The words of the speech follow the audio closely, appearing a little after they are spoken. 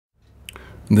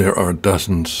There are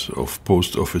dozens of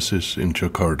post offices in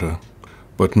Jakarta,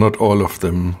 but not all of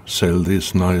them sell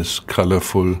these nice,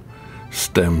 colorful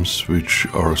stamps which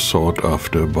are sought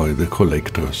after by the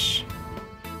collectors.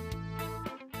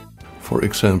 For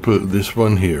example, this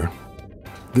one here.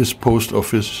 This post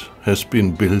office has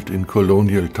been built in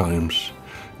colonial times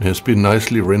and has been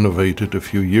nicely renovated a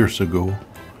few years ago.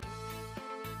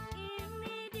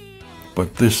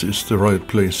 But this is the right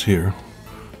place here.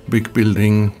 Big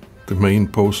building, the main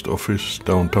post office,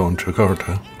 downtown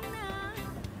Jakarta.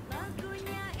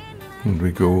 And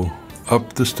we go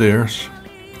up the stairs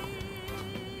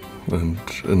and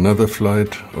another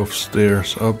flight of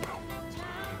stairs up,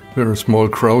 where a small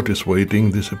crowd is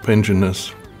waiting. These are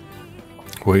pensioners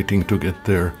waiting to get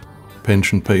their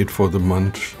pension paid for the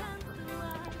month.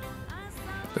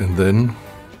 And then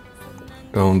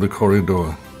down the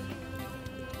corridor.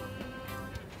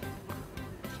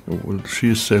 Well,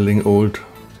 she's selling old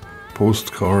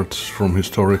postcards from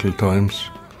historical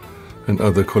times and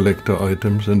other collector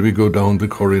items, and we go down the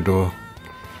corridor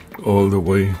all the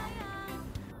way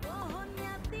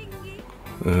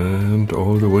and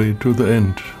all the way to the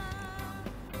end.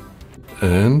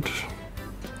 And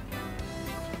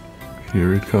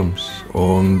here it comes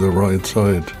on the right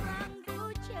side.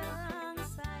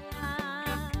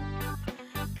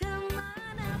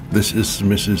 This is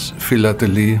Mrs.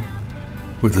 Philately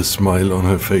with a smile on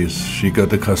her face. She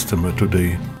got a customer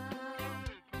today.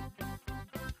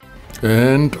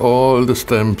 And all the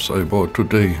stamps I bought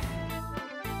today.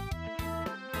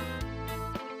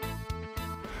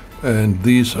 And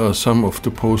these are some of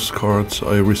the postcards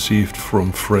I received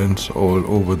from friends all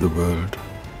over the world.